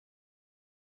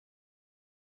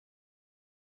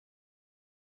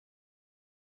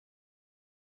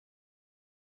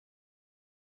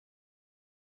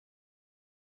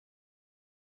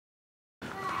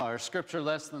Our scripture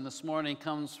lesson this morning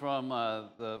comes from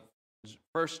the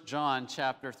 1 John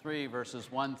chapter 3,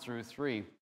 verses 1 through 3.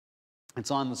 It's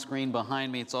on the screen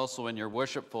behind me. It's also in your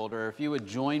worship folder. If you would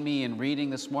join me in reading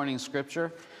this morning's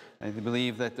scripture, I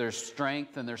believe that there's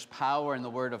strength and there's power in the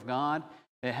Word of God.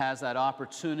 It has that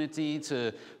opportunity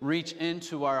to reach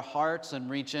into our hearts and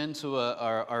reach into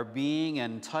our being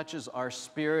and touches our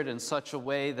spirit in such a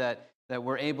way that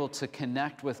we're able to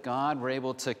connect with God, we're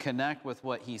able to connect with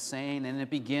what He's saying, and it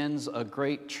begins a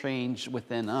great change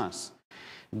within us.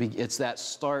 It's that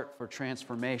start for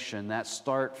transformation, that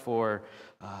start for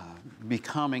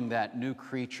becoming that new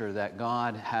creature that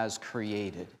God has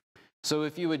created. So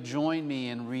if you would join me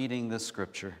in reading the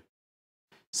scripture.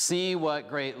 See what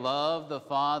great love the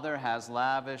Father has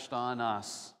lavished on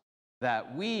us,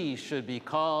 that we should be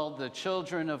called the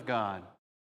children of God.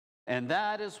 And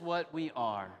that is what we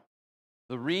are.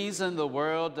 The reason the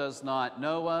world does not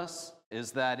know us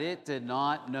is that it did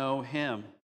not know Him.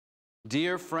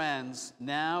 Dear friends,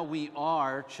 now we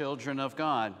are children of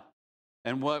God,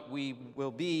 and what we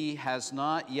will be has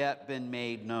not yet been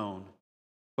made known.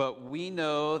 But we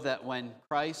know that when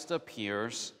Christ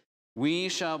appears, we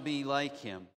shall be like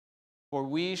Him, for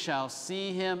we shall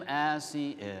see Him as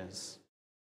He is.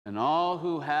 And all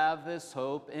who have this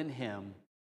hope in Him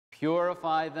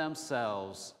purify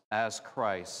themselves as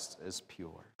Christ is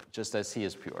pure, just as He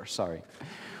is pure. Sorry.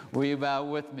 Will you bow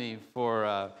with me for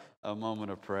a moment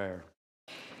of prayer?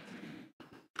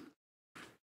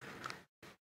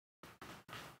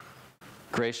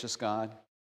 Gracious God,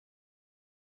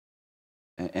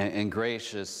 and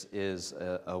gracious is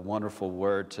a wonderful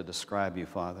word to describe you,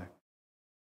 Father.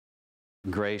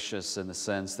 Gracious in the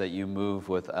sense that you move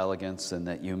with elegance and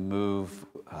that you move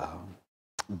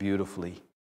beautifully.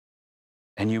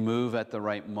 And you move at the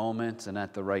right moment and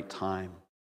at the right time.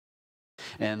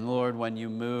 And Lord, when you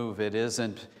move, it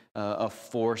isn't a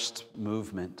forced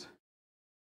movement.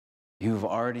 You've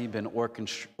already been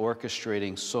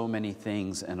orchestrating so many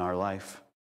things in our life.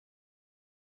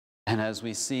 And as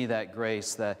we see that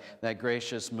grace, that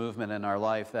gracious movement in our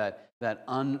life, that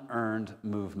unearned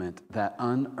movement, that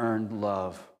unearned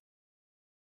love,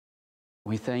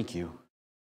 we thank you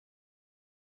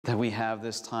that we have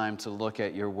this time to look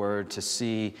at your word, to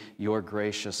see your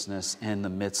graciousness in the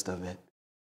midst of it.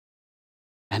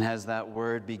 And as that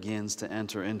word begins to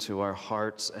enter into our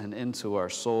hearts and into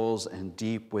our souls and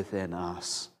deep within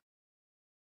us,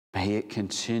 may it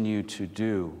continue to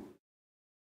do,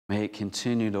 may it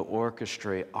continue to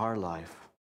orchestrate our life,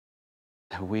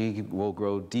 that we will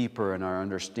grow deeper in our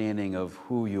understanding of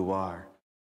who you are,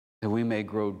 that we may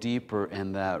grow deeper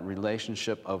in that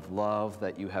relationship of love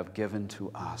that you have given to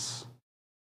us,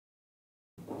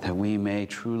 that we may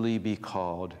truly be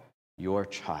called your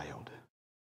child,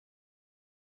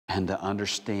 and to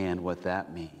understand what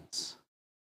that means.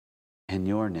 In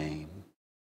your name,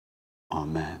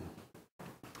 amen.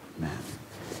 Amen.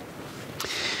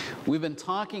 We've been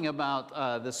talking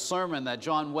about this sermon that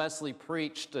John Wesley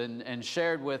preached and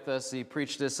shared with us. He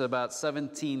preached this about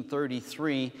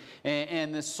 1733.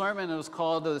 And this sermon was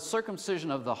called The Circumcision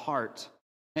of the Heart.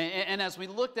 And as we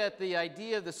looked at the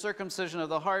idea of the circumcision of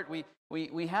the heart,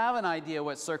 we have an idea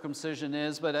what circumcision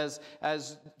is. But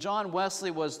as John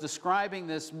Wesley was describing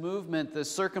this movement, the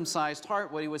circumcised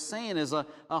heart, what he was saying is a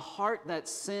heart that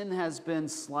sin has been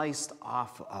sliced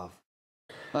off of.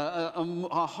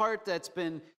 A heart that's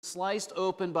been sliced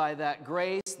open by that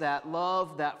grace, that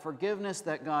love, that forgiveness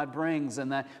that God brings,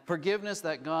 and that forgiveness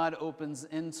that God opens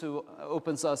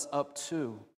us up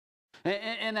to.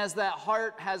 And as that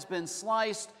heart has been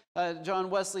sliced, John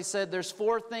Wesley said there's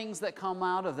four things that come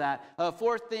out of that.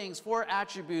 Four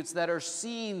attributes that are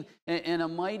seen in a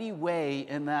mighty way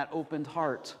in that opened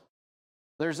heart.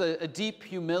 There's a deep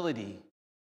humility.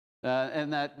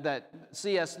 And that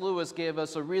C.S. Lewis gave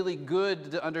us a really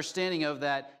good understanding of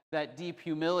that deep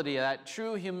humility. That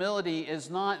true humility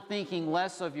is not thinking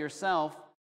less of yourself.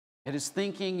 It is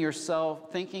thinking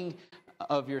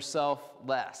of yourself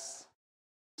less.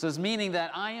 So it's meaning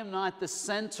that I am not the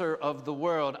center of the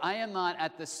world. I am not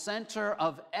at the center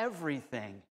of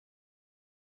everything.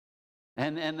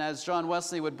 And as John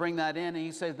Wesley would bring that in, and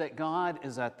he said that God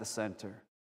is at the center.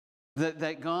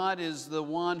 That God is the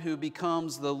one who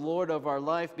becomes the Lord of our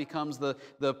life, becomes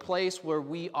the place where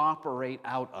we operate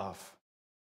out of.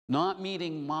 Not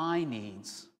meeting my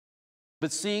needs,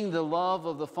 but seeing the love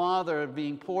of the Father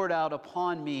being poured out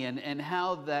upon me, and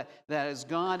how that as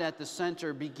God at the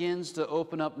center begins to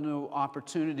open up new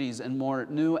opportunities and more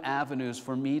new avenues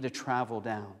for me to travel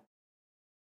down.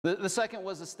 The second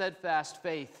was a steadfast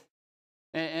faith.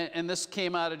 And this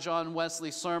came out of John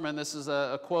Wesley's sermon. This is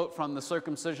a quote from The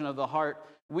Circumcision of the Heart.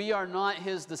 we are not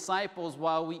his disciples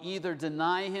while we either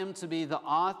deny him to be the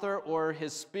author or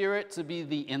his Spirit to be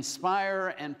the inspirer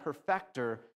and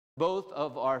perfecter, both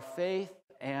of our faith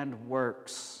and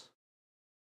works.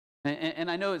 And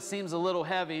I know it seems a little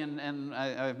heavy, and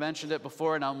I've mentioned it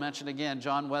before, and I'll mention it again.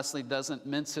 John Wesley doesn't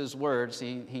mince his words.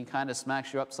 He kind of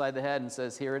smacks you upside the head and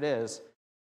says, here it is.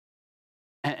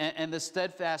 And the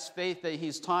steadfast faith that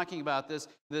he's talking about,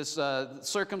 this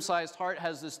circumcised heart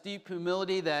has this deep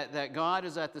humility that God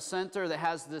is at the center, that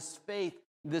has this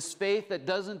faith that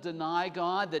doesn't deny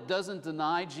God, that doesn't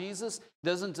deny Jesus,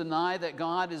 doesn't deny that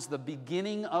God is the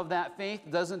beginning of that faith,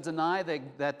 doesn't deny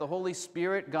that the Holy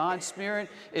Spirit, God's Spirit,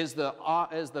 is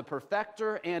the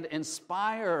perfecter and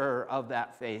inspirer of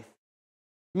that faith.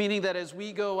 Meaning that as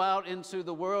we go out into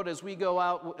the world, as we go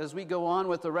on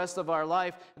with the rest of our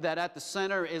life, that at the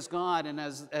center is God. And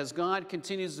as God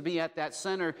continues to be at that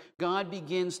center, God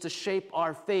begins to shape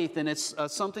our faith. And it's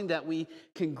something that we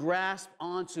can grasp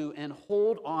onto and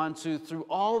hold onto through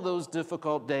all those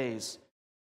difficult days.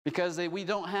 Because we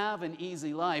don't have an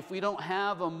easy life. We don't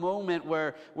have a moment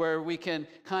where we can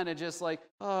kind of just like,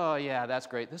 oh yeah, that's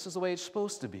great. This is the way it's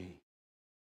supposed to be.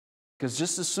 Because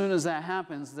just as soon as that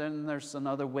happens, then there's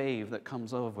another wave that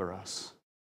comes over us.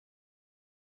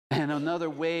 And another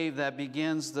wave that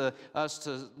begins us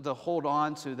to hold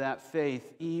on to that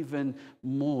faith even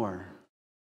more.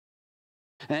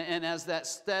 And as that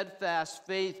steadfast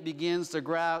faith begins to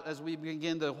grow, as we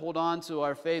begin to hold on to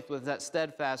our faith with that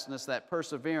steadfastness, that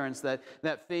perseverance, that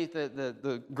faith,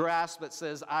 the grasp that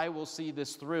says, I will see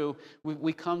this through,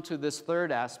 we come to this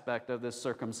third aspect of this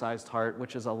circumcised heart,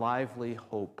 which is a lively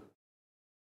hope.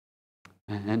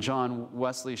 And John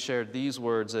Wesley shared these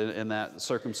words in that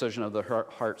circumcision of the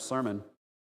heart sermon.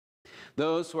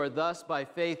 Those who are thus by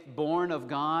faith born of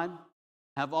God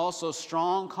have also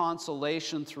strong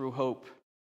consolation through hope.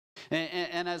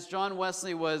 And as John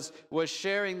Wesley was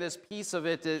sharing this piece of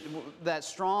it, that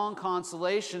strong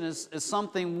consolation is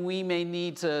something we may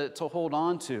need to hold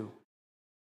on to.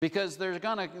 Because there's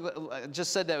I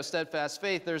just said that with steadfast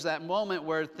faith, there's that moment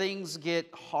where things get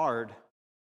hard.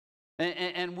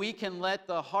 And we can let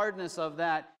the hardness of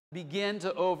that begin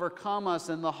to overcome us,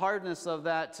 and the hardness of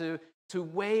that to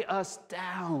weigh us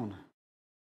down.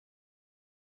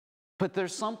 But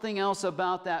there's something else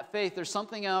about that faith. There's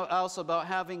something else about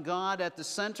having God at the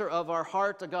center of our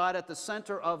heart, God at the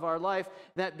center of our life,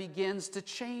 that begins to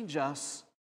change us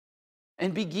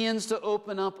and begins to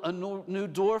open up a new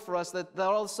door for us, that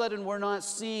all of a sudden we're not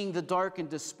seeing the dark and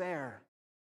despair.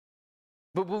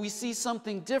 But we see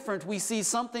something different. We see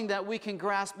something that we can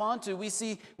grasp onto. We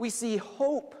see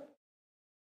hope.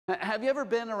 Have you ever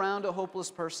been around a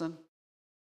hopeless person?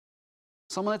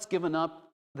 Someone that's given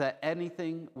up that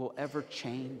anything will ever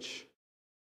change.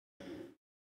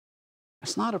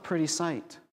 It's not a pretty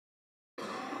sight.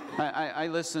 I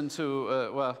listen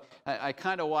to, I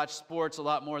kind of watch sports a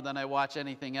lot more than I watch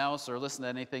anything else or listen to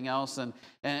anything else. And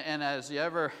as you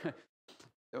ever...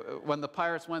 When the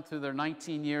Pirates went through their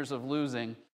 19 years of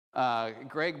losing,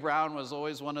 Greg Brown was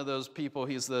always one of those people.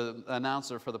 He's the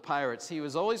announcer for the Pirates. He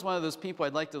was always one of those people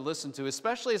I'd like to listen to,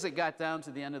 especially as it got down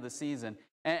to the end of the season.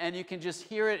 And you can just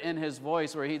hear it in his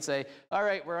voice where he'd say, all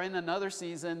right, we're in another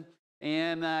season,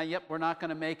 and yep, we're not going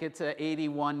to make it to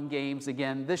 81 games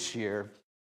again this year.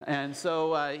 And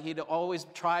so he'd always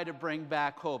try to bring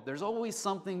back hope. There's always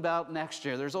something about next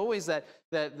year. There's always that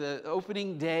the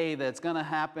opening day that's going to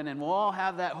happen, and we'll all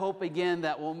have that hope again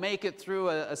that we'll make it through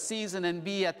a season and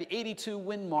be at the 82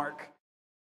 win mark,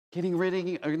 getting rid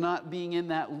of or not being in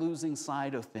that losing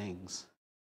side of things.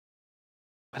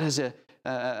 But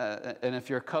and if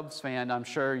you're a Cubs fan, I'm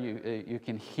sure you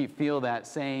can feel that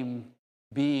same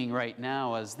being right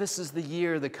now, as this is the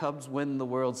year the Cubs win the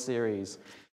World Series.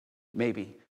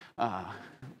 Maybe.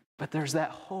 But there's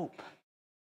that hope.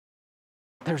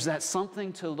 There's that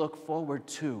something to look forward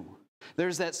to.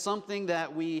 There's that something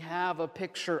that we have a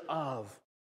picture of.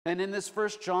 And in this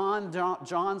first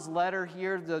John's letter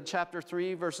here, the chapter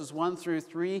 3, verses 1 through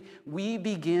 3, we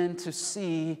begin to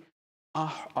see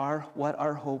what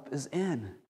our hope is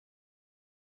in.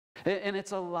 And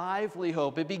it's a lively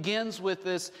hope. It begins with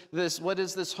this what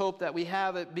is this hope that we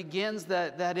have? It begins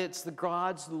that it's the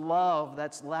God's love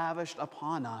that's lavished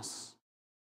upon us.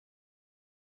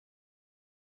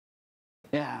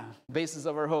 Yeah, basis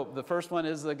of our hope. The first one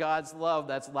is the God's love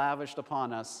that's lavished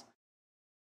upon us.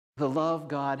 The love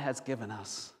God has given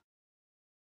us.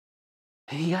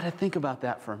 And you got to think about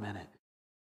that for a minute.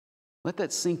 Let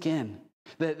that sink in.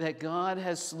 That God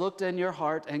has looked in your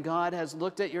heart, and God has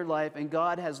looked at your life, and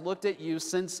God has looked at you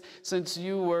since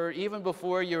you were, even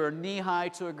before you were knee-high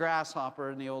to a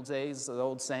grasshopper in the old days, the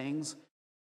old sayings,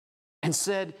 and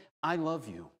said, I love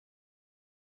you.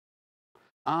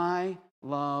 I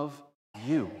love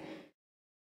you.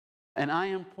 And I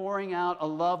am pouring out a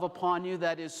love upon you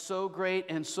that is so great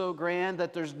and so grand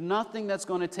that there's nothing that's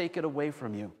going to take it away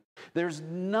from you. There's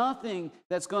nothing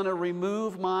that's going to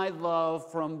remove my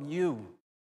love from you.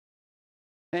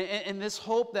 And this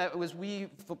hope that as we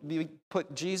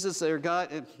put Jesus or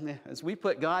God, as we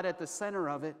put God at the center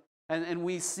of it, and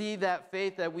we see that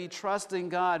faith, that we trust in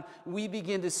God, we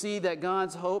begin to see that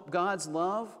God's hope, God's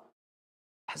love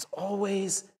has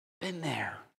always been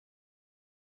there.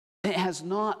 It has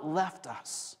not left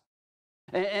us.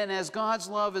 And as God's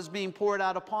love is being poured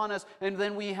out upon us, and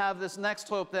then we have this next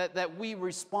hope that we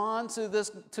respond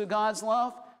to God's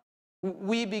love,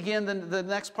 we begin the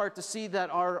next part to see that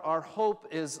our hope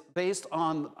is based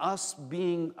on us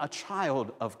being a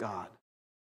child of God.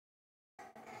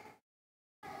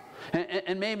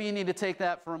 And maybe you need to take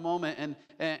that for a moment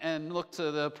and look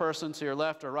to the person to your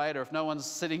left or right, or if no one's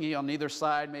sitting on either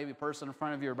side, maybe a person in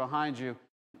front of you or behind you,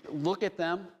 look at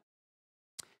them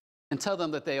and tell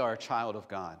them that they are a child of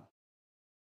God.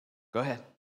 Go ahead.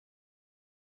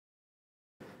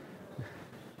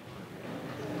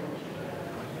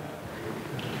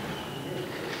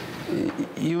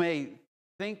 You may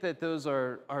think that those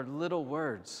are little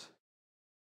words,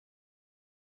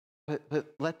 but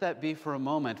let that be for a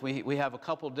moment. We have a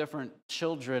couple different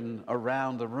children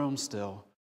around the room still.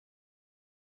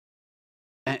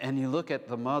 And you look at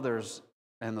the mothers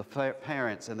and the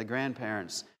parents and the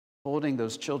grandparents holding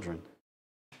those children.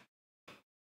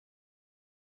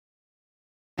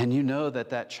 And you know that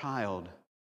that child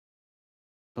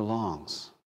belongs.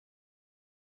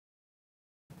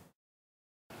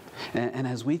 And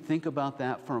as we think about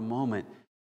that for a moment,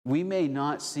 we may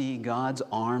not see God's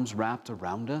arms wrapped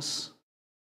around us,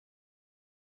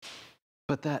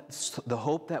 but that the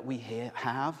hope that we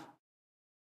have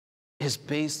is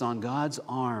based on God's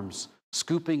arms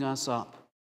scooping us up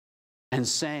and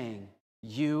saying,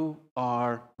 "You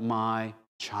are my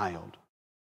child.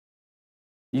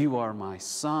 You are my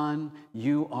son.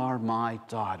 You are my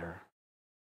daughter.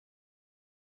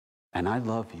 And I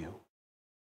love you."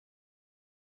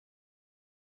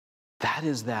 That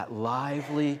is that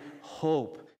lively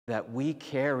hope that we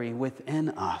carry within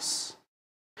us.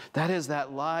 That is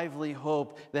that lively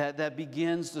hope that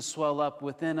begins to swell up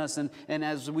within us. And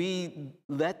as we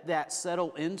let that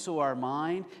settle into our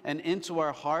mind and into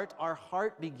our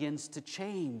heart begins to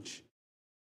change.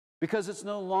 Because it's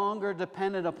no longer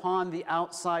dependent upon the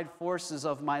outside forces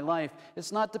of my life.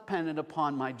 It's not dependent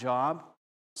upon my job.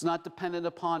 It's not dependent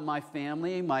upon my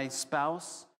family, my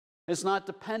spouse. It's not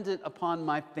dependent upon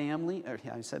my family,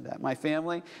 my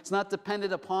family. It's not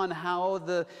dependent upon how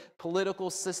the political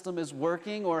system is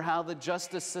working or how the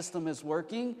justice system is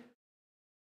working.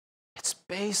 It's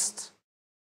based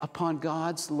upon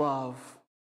God's love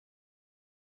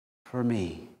for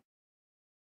me.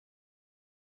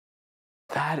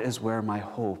 That is where my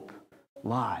hope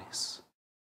lies.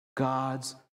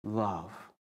 God's love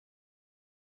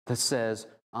that says,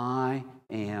 I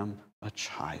am a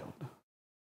child.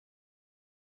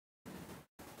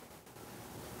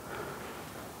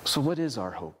 So what is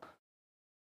our hope?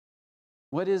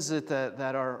 What is it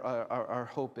that our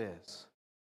hope is?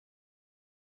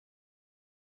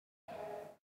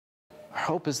 Our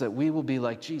hope is that we will be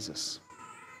like Jesus.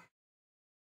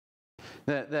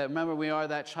 That remember, we are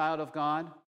that child of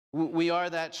God. We are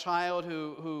that child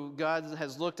who God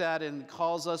has looked at and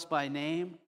calls us by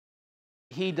name.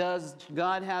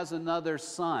 God has another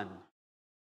son.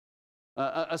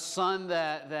 A son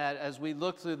that as we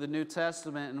look through the New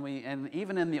Testament and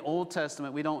even in the Old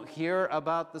Testament, we don't hear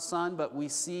about the son, but we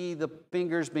see the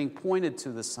fingers being pointed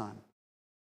to the son.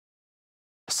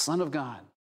 A son of God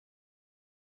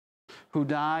who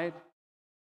died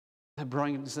that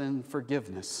brings in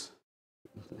forgiveness,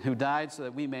 who died so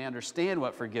that we may understand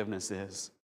what forgiveness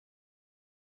is.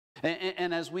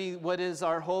 And what is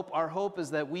our hope? Our hope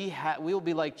is that we will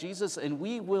be like Jesus and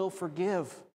we will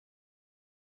forgive.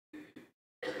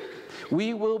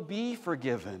 We will be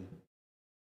forgiven.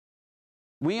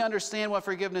 We understand what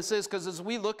forgiveness is because as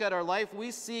we look at our life,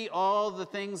 we see all the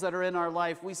things that are in our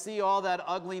life. We see all that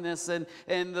ugliness and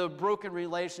the broken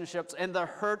relationships and the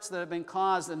hurts that have been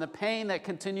caused and the pain that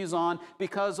continues on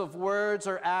because of words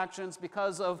or actions,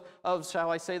 because of shall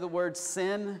I say the word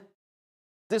sin,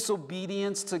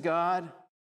 disobedience to God.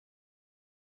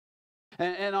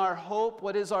 And our hope,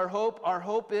 what is our hope? Our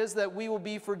hope is that we will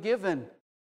be forgiven.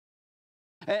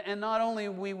 And not only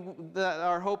that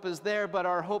our hope is there, but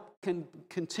our hope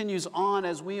continues on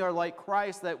as we are like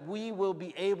Christ, that we will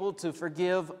be able to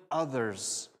forgive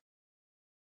others.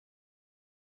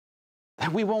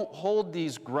 That we won't hold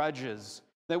these grudges,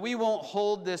 That we won't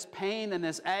hold this pain and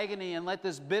this agony and let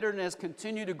this bitterness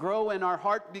continue to grow in our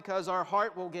heart, because our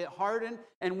heart will get hardened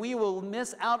and we will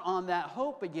miss out on that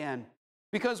hope again.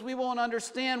 Because we won't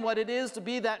understand what it is to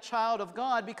be that child of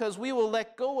God, because we will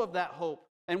let go of that hope.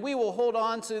 And we will hold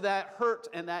on to that hurt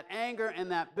and that anger and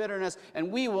that bitterness,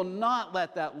 and we will not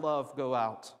let that love go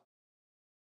out.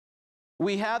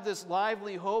 We have this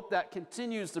lively hope that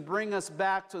continues to bring us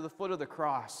back to the foot of the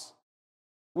cross.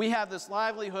 We have this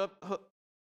lively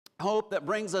hope that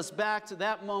brings us back to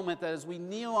that moment that as we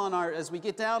as we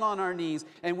get down on our knees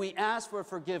and we ask for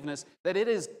forgiveness, that it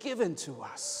is given to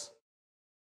us.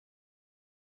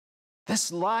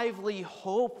 This lively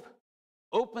hope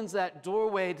opens that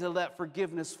doorway to let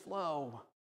forgiveness flow.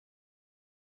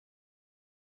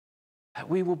 That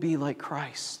we will be like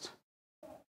Christ.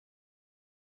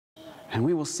 And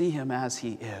we will see him as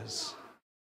he is.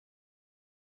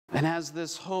 And as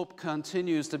this hope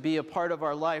continues to be a part of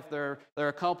our life, there are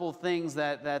a couple of things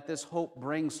that this hope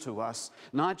brings to us.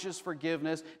 Not just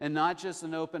forgiveness and not just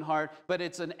an open heart, but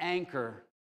it's an anchor.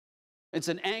 It's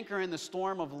an anchor in the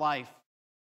storm of life.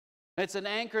 It's an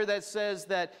anchor that says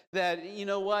that you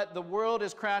know what, the world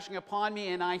is crashing upon me,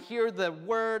 and I hear the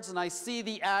words and I see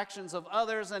the actions of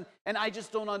others, and I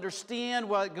just don't understand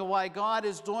why God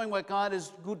is doing what God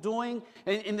is doing.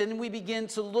 And then we begin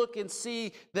to look and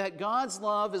see that God's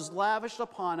love is lavished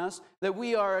upon us, that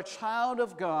we are a child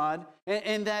of God,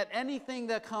 and that anything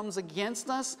that comes against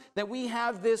us, that we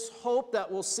have this hope that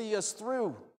will see us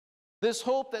through. This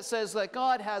hope that says that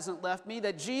God hasn't left me,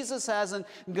 that Jesus hasn't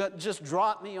just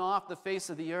dropped me off the face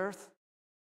of the earth.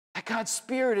 That God's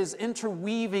Spirit is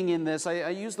interweaving in this. I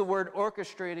used the word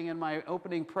orchestrating in my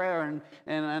opening prayer,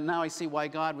 and now I see why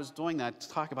God was doing that, to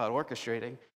talk about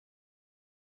orchestrating.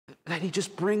 That he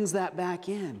just brings that back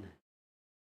in.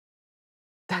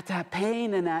 That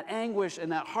pain and that anguish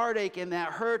and that heartache and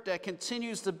that hurt that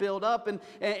continues to build up, and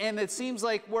it seems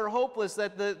like we're hopeless,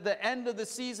 that the end of the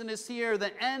season is here,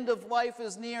 the end of life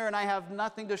is near, and I have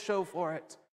nothing to show for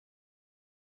it.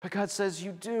 But God says,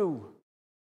 you do.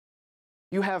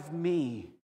 You have me.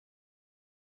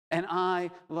 And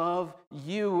I love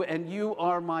you, and you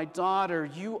are my daughter,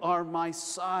 you are my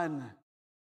son.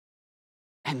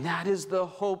 And that is the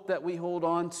hope that we hold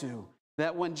on to.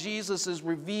 That when Jesus is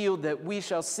revealed, that we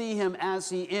shall see him as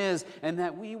he is, and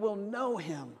that we will know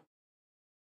him.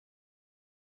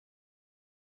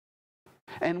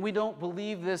 And we don't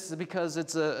believe this because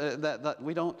it's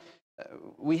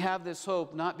we have this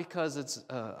hope not because it's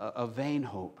a vain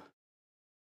hope,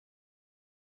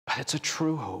 but it's a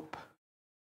true hope.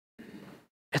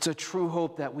 It's a true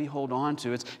hope that we hold on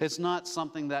to. It's not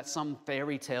something that some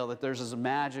fairy tale, that there's this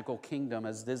magical kingdom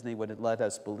as Disney would let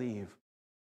us believe.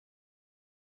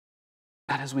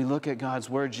 And as we look at God's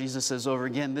word, Jesus says over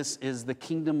again, this is the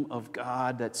kingdom of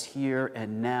God that's here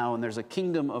and now. And there's a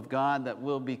kingdom of God that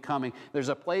will be coming. There's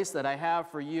a place that I have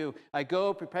for you. I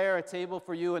go prepare a table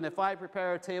for you. And if I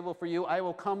prepare a table for you, I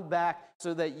will come back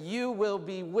so that you will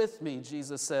be with me,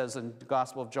 Jesus says in the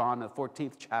Gospel of John, the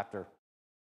 14th chapter,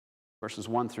 verses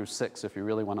 1 through 6, if you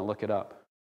really want to look it up.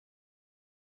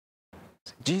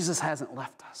 Jesus hasn't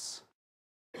left us.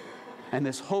 And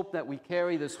this hope that we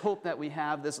carry, this hope that we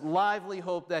have, this lively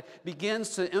hope that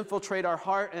begins to infiltrate our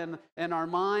heart and our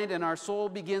mind, and our soul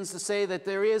begins to say that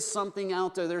there is something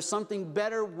out there. There's something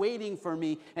better waiting for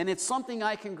me, and it's something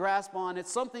I can grasp on.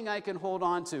 It's something I can hold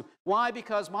on to. Why?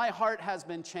 Because my heart has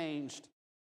been changed.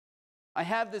 I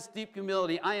have this deep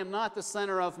humility. I am not the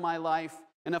center of my life.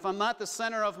 And if I'm not the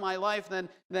center of my life,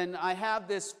 then I have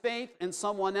this faith in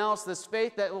someone else, this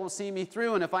faith that will see me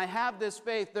through. And if I have this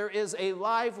faith, there is a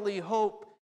lively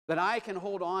hope that I can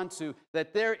hold on to,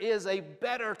 that there is a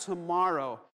better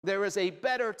tomorrow. There is a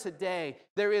better today.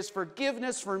 There is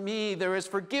forgiveness for me. There is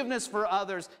forgiveness for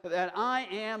others, that I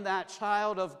am that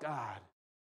child of God.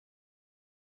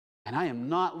 And I am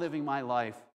not living my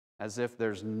life as if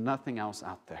there's nothing else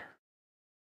out there,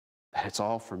 that it's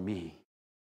all for me.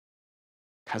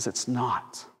 Because it's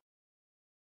not.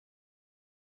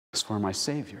 It's for my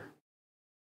Savior.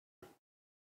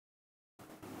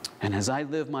 And as I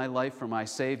live my life for my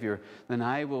Savior, then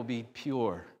I will be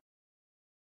pure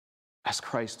as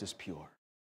Christ is pure.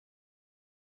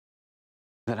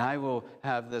 That I will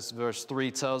have this, verse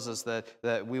 3 tells us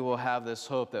that we will have this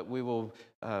hope, that we will,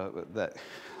 let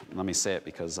me say it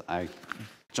because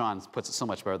John puts it so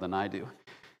much better than I do.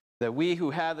 That we who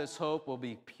have this hope will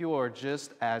be pure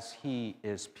just as he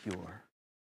is pure.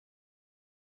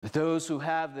 That those who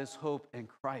have this hope in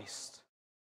Christ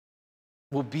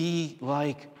will be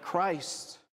like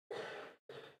Christ.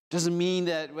 Doesn't mean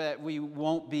that we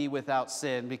won't be without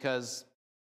sin, because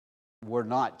we're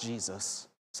not Jesus.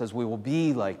 says we will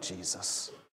be like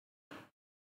Jesus.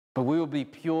 But we will be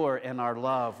pure in our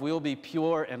love. We will be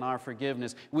pure in our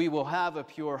forgiveness. We will have a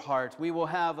pure heart. We will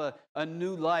have a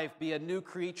new life, be a new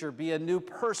creature, be a new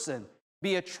person,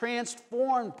 be a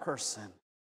transformed person.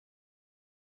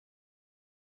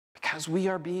 Because we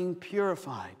are being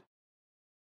purified.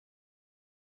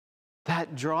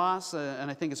 That dross,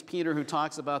 and I think it's Peter who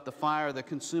talks about the fire, the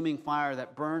consuming fire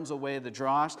that burns away the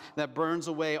dross, that burns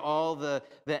away all the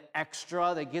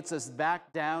extra, that gets us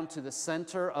back down to the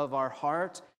center of our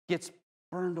heart, gets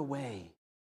burned away.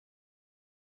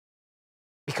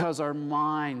 Because our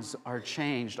minds are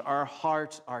changed, our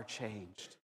hearts are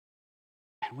changed.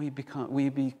 And we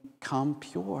become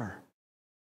pure.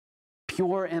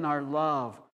 Pure in our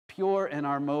love, pure in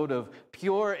our motive,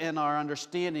 pure in our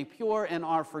understanding, pure in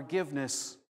our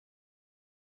forgiveness.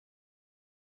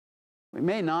 We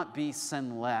may not be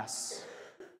sinless,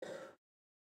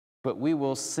 but we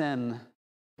will sin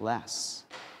less.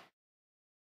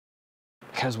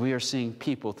 Because we are seeing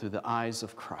people through the eyes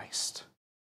of Christ,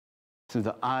 through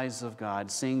the eyes of God,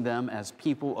 seeing them as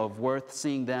people of worth,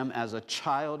 seeing them as a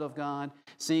child of God,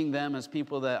 seeing them as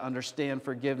people that understand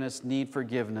forgiveness, need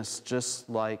forgiveness, just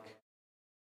like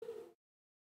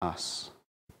us.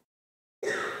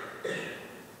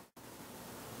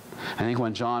 I think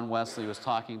when John Wesley was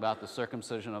talking about the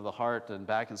circumcision of the heart, and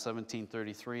back in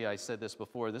 1733, I said this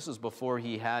before, this is before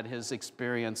he had his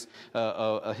experience,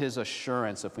 his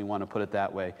assurance, if we want to put it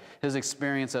that way, his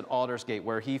experience at Aldersgate,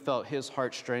 where he felt his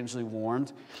heart strangely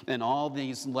warmed, and all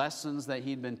these lessons that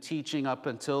he'd been teaching up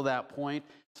until that point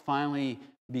finally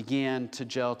began to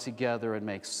gel together and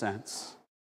make sense.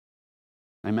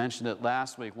 I mentioned it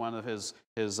last week, one of his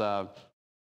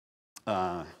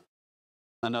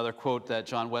another quote that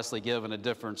John Wesley gave in a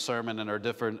different sermon and or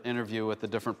different interview with a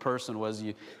different person was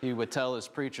he would tell his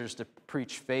preachers to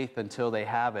preach faith until they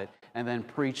have it and then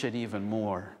preach it even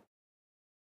more.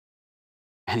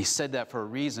 And he said that for a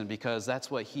reason, because that's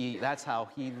how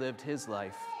he lived his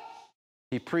life.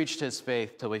 He preached his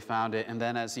faith till he found it, and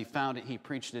then as he found it, he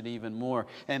preached it even more.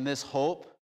 And this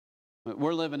hope,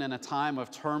 we're living in a time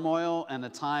of turmoil and a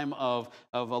time of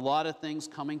a lot of things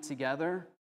coming together.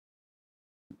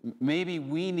 Maybe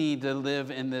we need to live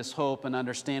in this hope and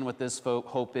understand what this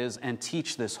hope is and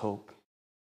teach this hope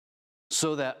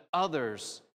so that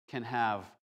others can have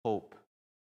hope.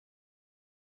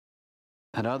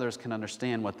 That others can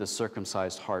understand what this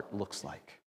circumcised heart looks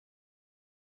like.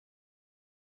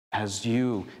 As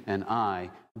you and I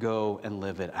go and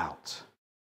live it out.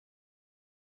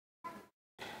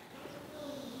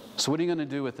 So what are you going to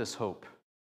do with this hope?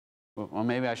 Well,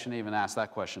 maybe I shouldn't even ask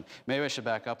that question. Maybe I should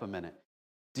back up a minute.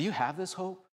 Do you have this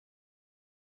hope?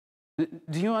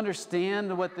 Do you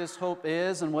understand what this hope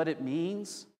is and what it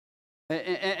means?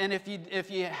 And if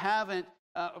you haven't,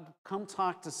 come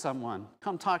talk to someone.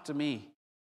 Come talk to me.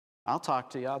 I'll talk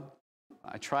to you.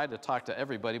 I try to talk to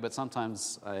everybody, but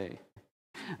sometimes I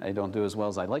don't do as well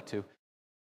as I'd like to.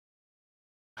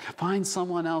 Find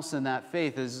someone else in that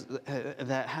faith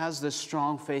that has this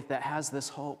strong faith, that has this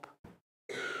hope.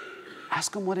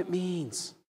 Ask them what it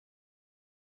means.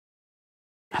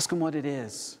 Ask them what it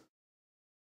is.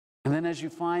 And then as you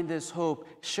find this hope,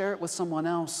 share it with someone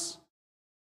else.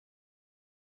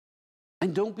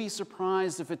 And don't be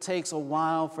surprised if it takes a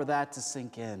while for that to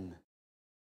sink in.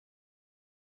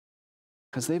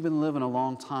 Because they've been living a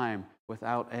long time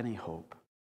without any hope.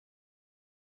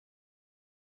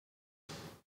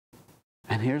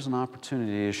 And here's an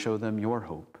opportunity to show them your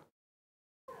hope.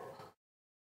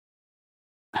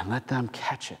 And let them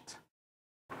catch it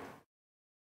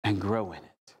and grow in it.